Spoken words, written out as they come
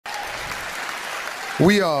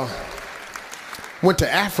We went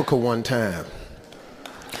to Africa one time.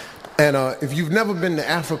 And if you've never been to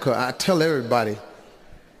Africa, I tell everybody,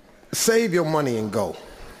 save your money and go.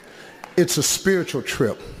 It's a spiritual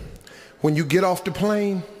trip. When you get off the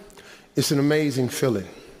plane, it's an amazing feeling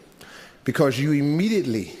because you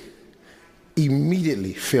immediately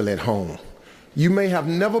feel at home. You may have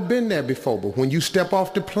never been there before, but when you step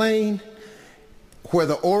off the plane, where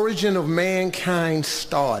the origin of mankind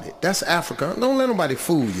started, that's Africa. Don't let nobody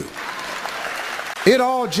fool you. It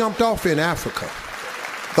all jumped off in Africa.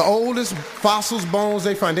 The oldest fossils, bones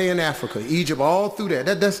they find, they're in Africa, Egypt, all through there.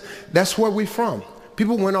 That's where we're from.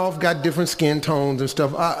 People went off, got different skin tones and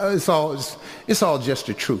stuff. It's all just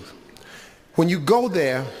the truth. When you go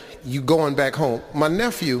there, you going back home. My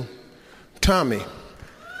nephew, Tommy,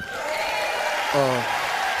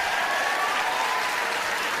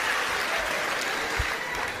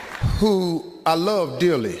 who I love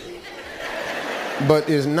dearly, but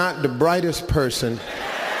is not the brightest person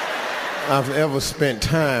I've ever spent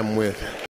time with.